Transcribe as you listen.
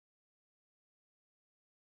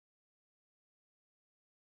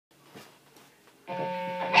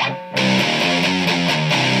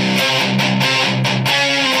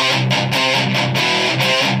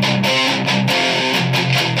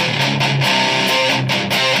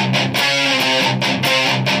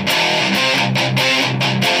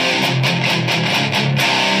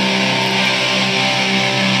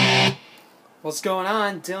What's going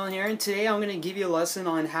on? Dylan here, and today I'm going to give you a lesson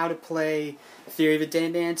on how to play Theory of a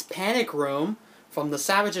Deadman's Panic Room from the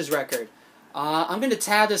Savages record. I'm going to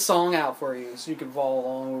tab this song out for you so you can follow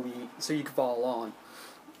along with me.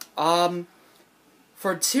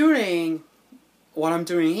 For tuning, what I'm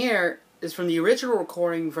doing here is from the original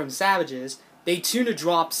recording from Savages. They tune to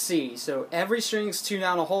drop C, so every string is tuned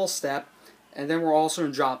down a whole step, and then we're also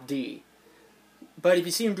in drop D. But if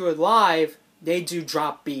you see them do it live, they do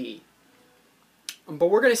drop B.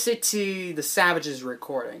 But we're going to stick to the Savages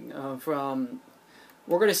recording. We're going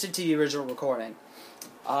to stick to the original recording.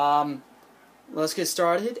 Let's get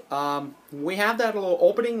started. We have that little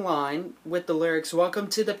opening line with the lyrics, "Welcome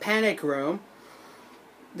to the Panic Room."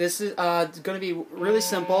 This is going to be really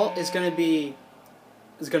simple. It's going to be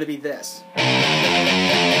this.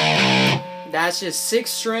 That's just 6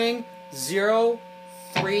 string, 0,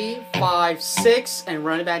 3, 5, 6, and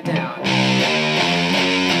run it back down.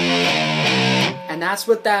 And that's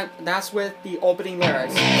with the opening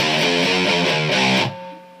lyrics. Now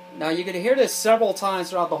you're going to hear this several times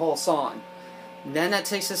throughout the whole song. And then that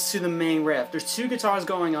takes us to the main riff. There's 2 guitars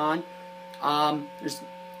going on. I'm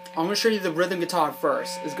going to show you the rhythm guitar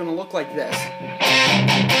first. It's going to look like this.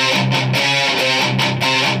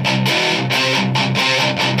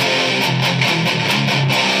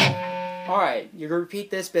 Alright, you're going to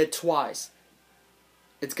repeat this bit twice.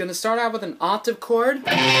 It's going to start out with an octave chord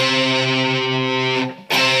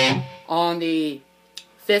on the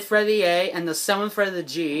 5th fret of the A and the 7th fret of the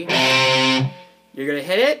G. You're going to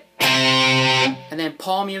hit it, and then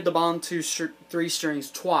palm mute the bottom 3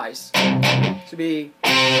 strings twice. So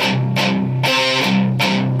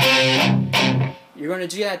you're going to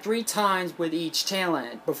do that 3 times with each tail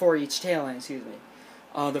end, before each tail end, excuse me.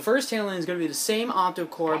 The first tail end is going to be the same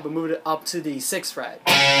octave chord, but move it up to the 6th fret.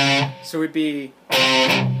 So it would be...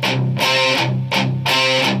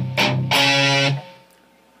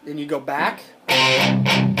 Then you go back.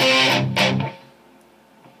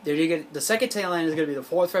 Then you get the second tail end is going to be the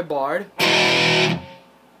 4th fret barred.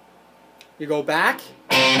 You go back.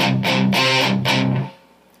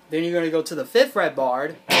 Then you're going to go to the 5th fret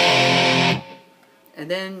barred. And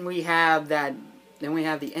then we have that. Then we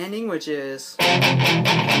have the ending, which is,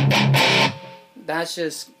 that's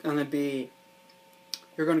just going to be,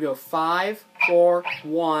 you're going to go 5, 4,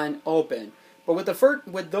 1, open. But with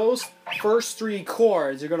those first 3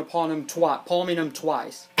 chords, you're going to palming them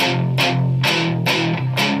twice.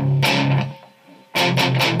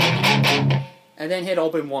 And then hit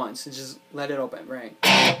open once, and just let it open, right?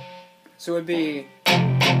 So it would be...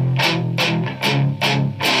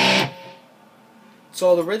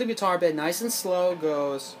 So the rhythm guitar bit, nice and slow,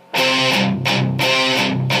 goes...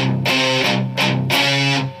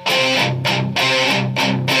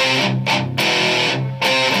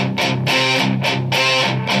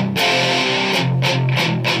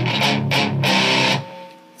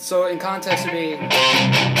 So in context it would be...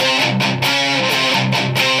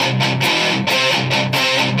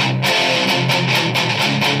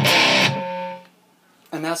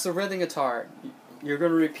 And that's the rhythm guitar. You're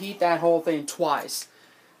going to repeat that whole thing twice.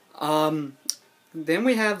 Then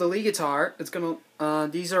we have the lead guitar. It's going to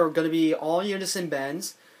these are going to be all unison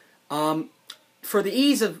bends. For the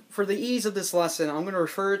ease of this lesson, I'm going to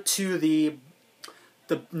refer to the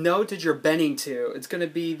note that you're bending to. It's going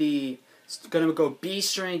to go B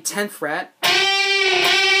string 10th fret,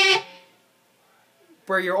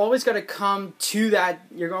 where you're always going to come to that.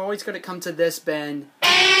 You're always going to come to this bend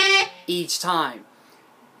each time.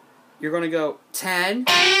 You're going to go 10,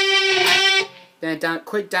 then down,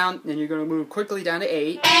 then you're going to move quickly down to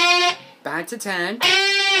 8, back to 10,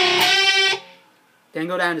 then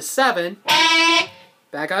go down to 7,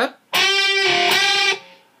 back up,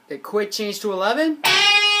 then quick change to 11,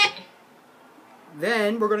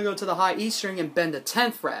 then we're going to go to the high E string and bend the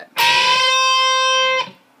 10th fret,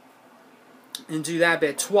 and do that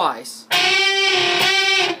bit twice.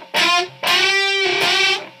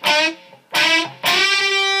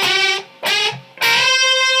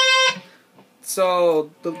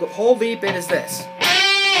 So the whole lead bit is this.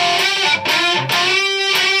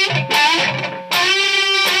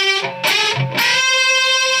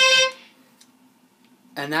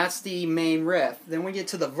 And that's the main riff. Then we get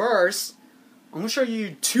to the verse. I'm going to show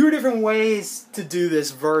you 2 different ways to do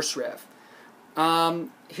this verse riff.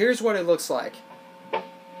 Here's what it looks like.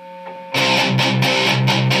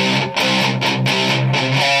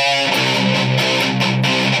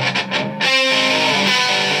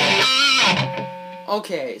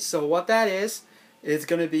 Okay, so what that is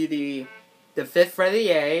going to be the 5th fret of the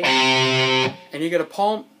A, and you're gonna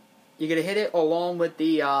hit it along with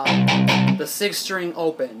the 6th string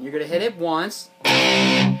open. You're gonna hit it once,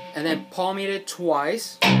 and and then palming it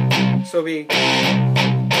twice. So you're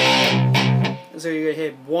gonna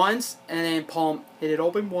hit once, and then hit it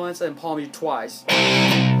open once, and palm it twice.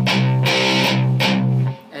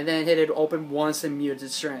 And then hit it open once and mute the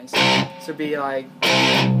strings. So it'd be like,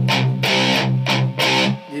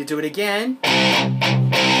 you do it again,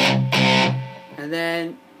 and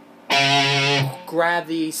then grab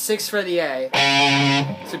the 6th fret of the A.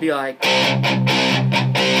 So it'd be like,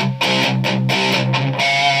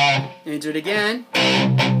 and you do it again.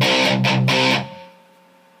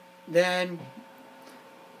 Then,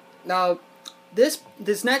 now, this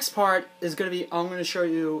next part is going to be, I'm going to show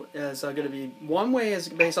you, is going to be, one way is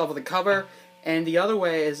based off of the cover, and the other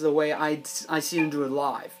way is the way I see them do it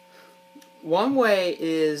live. One way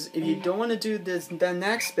is, if you don't want to do the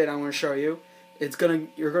next bit I'm going to show you,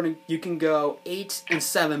 you can go 8 and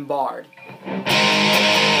 7 barred.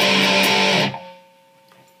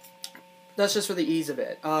 That's just for the ease of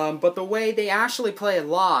it. But the way they actually play it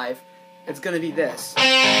live, it's going to be this.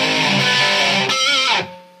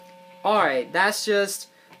 Alright, that's just,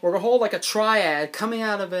 we're going to hold like a triad coming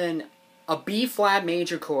out of a B flat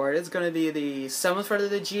major chord. It's going to be the 7th fret of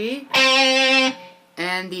the G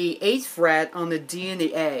and the 8th fret on the D and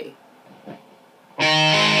the A.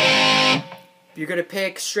 You're going to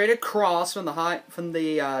pick straight across from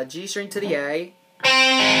the G string to the A.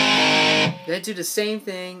 Then do the same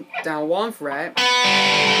thing down 1 fret.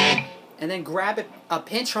 And then grab a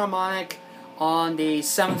pinch harmonic on the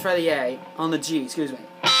 7th fret of the A, on the G, excuse me.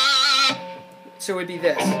 So it would be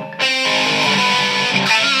this.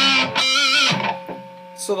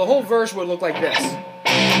 So the whole verse would look like this.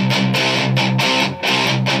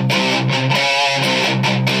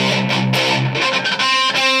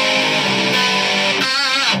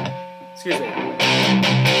 Excuse me.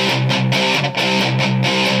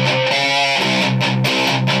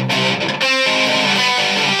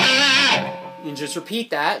 And just repeat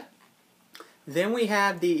that. Then we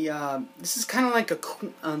have the, this is kind of like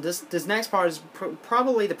this next part is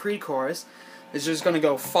probably the pre-chorus. It's just going to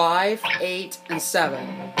go 5, 8, and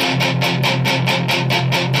 7.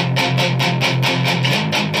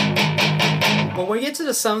 But when you get to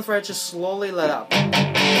the 7th fret, just slowly let up.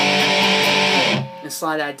 And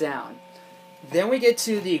slide that down. Then we get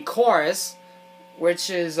to the chorus,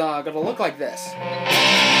 which is going to look like this.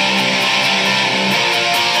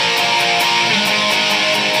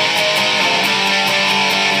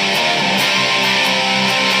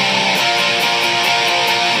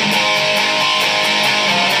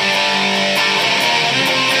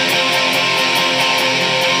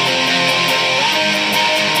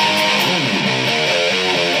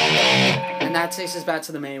 That takes us back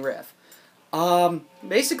to the main riff.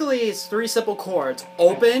 Basically, it's 3 simple chords.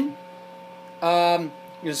 Open.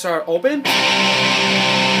 You start open.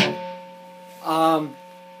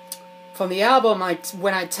 From the album,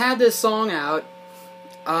 when I tab this song out,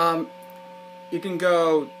 you can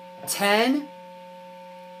go 10,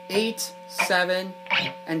 8, 7,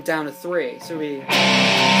 and down to 3. So we.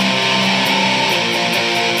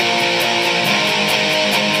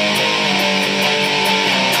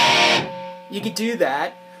 You could do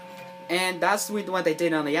that, and that's what they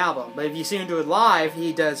did on the album. But if you see him do it live,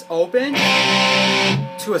 he does open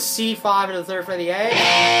to a C5 to the 3rd fret of the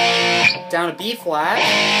A, down a B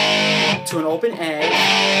flat to an open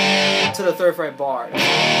A to the 3rd fret barred,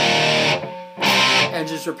 and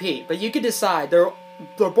just repeat. But you could decide they're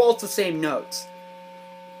both the same notes.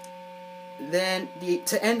 Then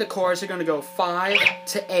to end the chorus, you're going to go 5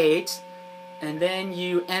 to 8, and then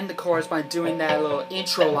you end the chorus by doing that little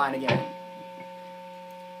intro line again.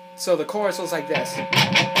 So the chorus looks like this.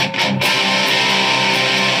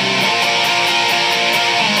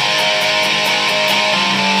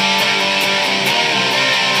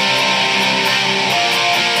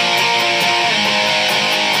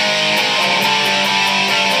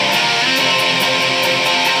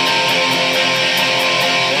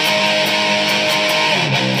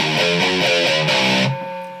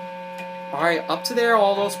 Alright, up to there,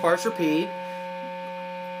 all those parts repeat.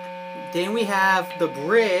 Then we have the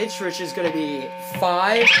bridge, which is going to be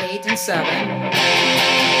 5, 8, and 7.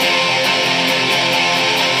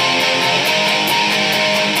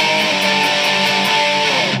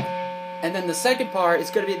 And then the second part is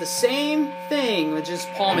going to be the same thing, which is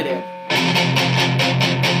palmated.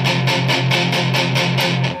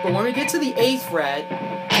 But when we get to the 8th fret,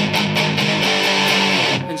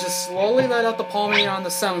 and just slowly let out the palming on the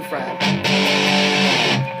 7th fret,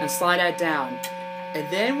 and slide that down. And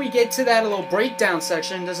then we get to that little breakdown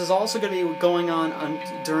section. This is also going to be going on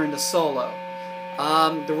during the solo.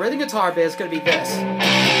 The rhythm guitar bit is going to be this.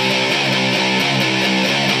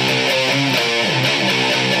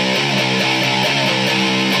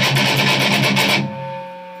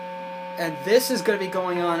 this is going to be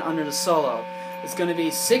going on under the solo. It's going to be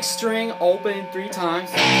 6th string open 3 times,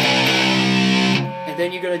 and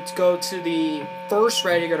then you're going to go to the 1st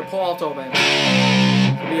fret. You're going to pull off the open.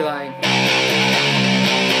 It'll be like,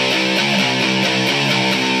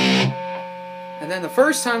 and then the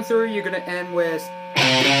first time through, you're going to end with.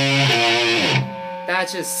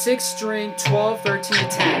 That's just 6th string, 12, 13,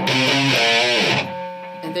 10.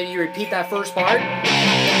 And then you repeat that first part.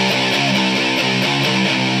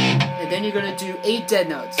 And then you're going to do 8 dead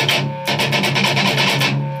notes.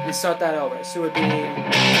 And start that over. So it would be.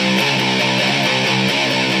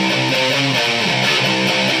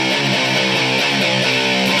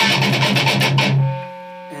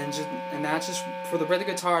 And that's just for the rhythm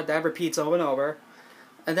guitar, that repeats over and over.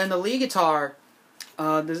 And then the lead guitar.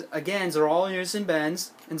 Again, they're all using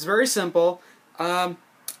bends. And it's very simple.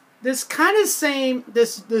 This kind of same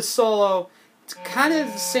this solo. It's kind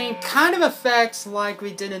of the same kind of effects like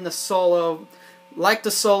we did in the solo, like the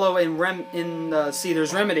solo in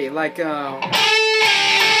There's Remedy, like.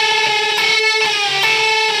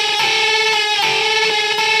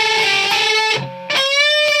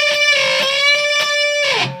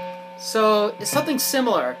 So it's something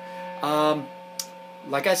similar.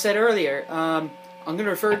 Like I said earlier. I'm going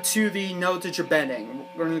to refer to the note that you're bending.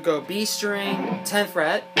 We're going to go B string, 10th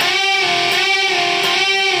fret.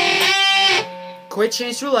 Quit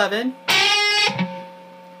change to 11.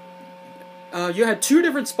 You have 2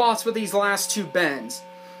 different spots for these last 2 bends.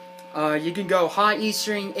 You can go high E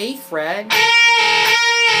string, 8th fret.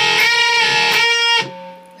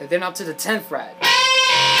 And then up to the 10th fret.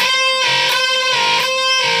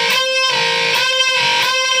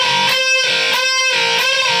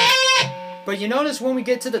 But you notice when we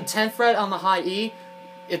get to the 10th fret on the high E,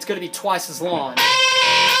 it's going to be twice as long.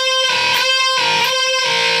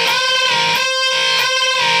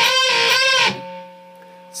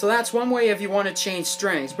 So that's one way if you want to change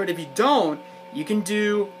strings. But if you don't, you can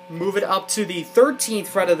move it up to the 13th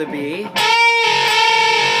fret of the B,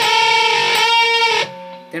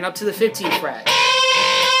 then up to the 15th fret.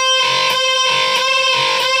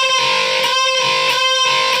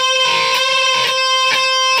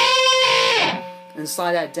 And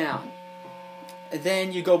slide that down. And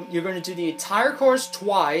then you're going to do the entire chorus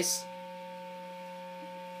twice.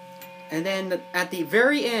 And then at the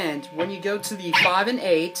very end, when you go to the 5 and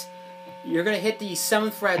 8, you're going to hit the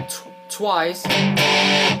 7th fret twice.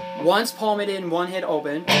 Once palmated and 1 hit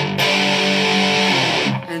open.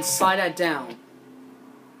 And slide that down.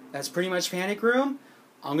 That's pretty much Panic Room.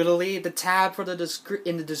 I'm going to leave the tab for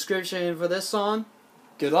in the description for this song.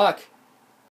 Good luck.